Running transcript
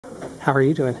How are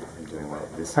you doing? I'm doing well.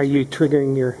 Are you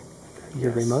triggering your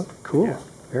Yes. remote? Cool. Yeah.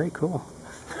 Very cool.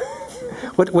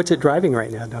 What's it driving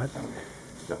right now, Don?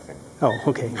 Nothing. Oh,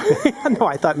 okay. No,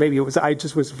 I thought maybe it was. I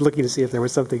just was looking to see if there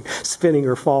was something spinning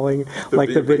or falling,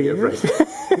 like the video. Right.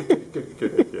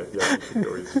 Good idea. Yeah, you should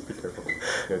always be careful.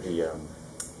 No,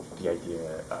 the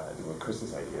idea, well,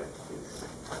 Chris's idea is,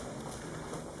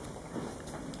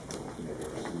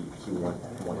 he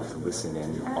wanted to listen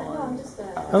in on.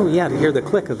 Oh yeah, to hear the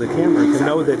click of the camera, to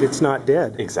know that it's not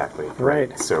dead. Exactly.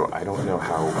 Right. So I don't know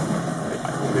how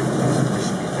this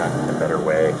should be done in a better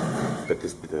way, but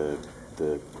this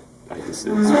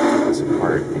is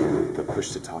part and the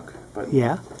push to talk button.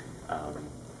 Yeah.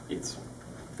 It's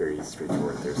very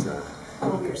straightforward. There's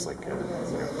like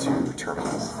two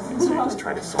terminals, and so you just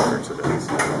try to solder to those.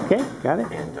 Okay, got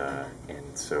it.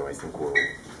 And so I think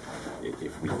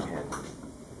if we can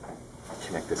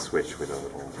connect the switch with a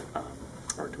little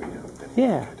Arduino,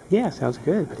 then Yeah, sounds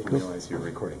good. I didn't realize you were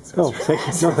recording. So Oh, thank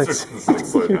you. No, that's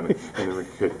slow down, and then we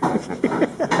could.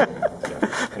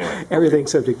 Yeah. Anyway.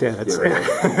 Everything's subject to edits.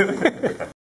 Yeah, right.